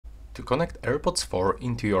To connect AirPods 4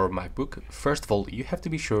 into your MacBook, first of all, you have to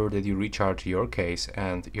be sure that you recharge your case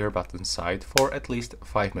and earbud inside for at least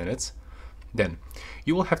 5 minutes. Then,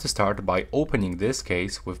 you will have to start by opening this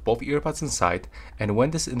case with both earbuds inside, and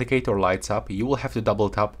when this indicator lights up, you will have to double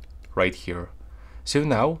tap right here. So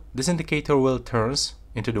now, this indicator will turn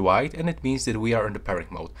into the white, and it means that we are in the pairing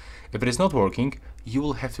mode. If it is not working, you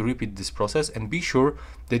will have to repeat this process and be sure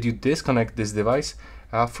that you disconnect this device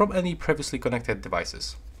from any previously connected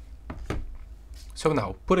devices. So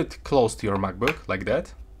now, put it close to your MacBook, like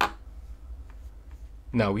that.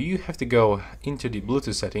 Now you have to go into the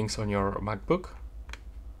Bluetooth settings on your MacBook.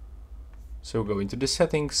 So go into the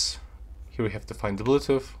settings. Here we have to find the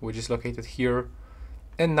Bluetooth, which is located here.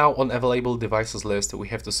 And now on available devices list, we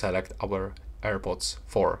have to select our AirPods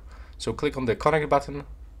 4. So click on the connect button.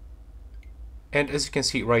 And as you can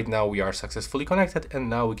see right now, we are successfully connected, and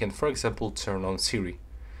now we can, for example, turn on Siri.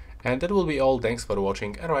 And that will be all. Thanks for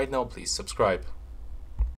watching, and right now please subscribe.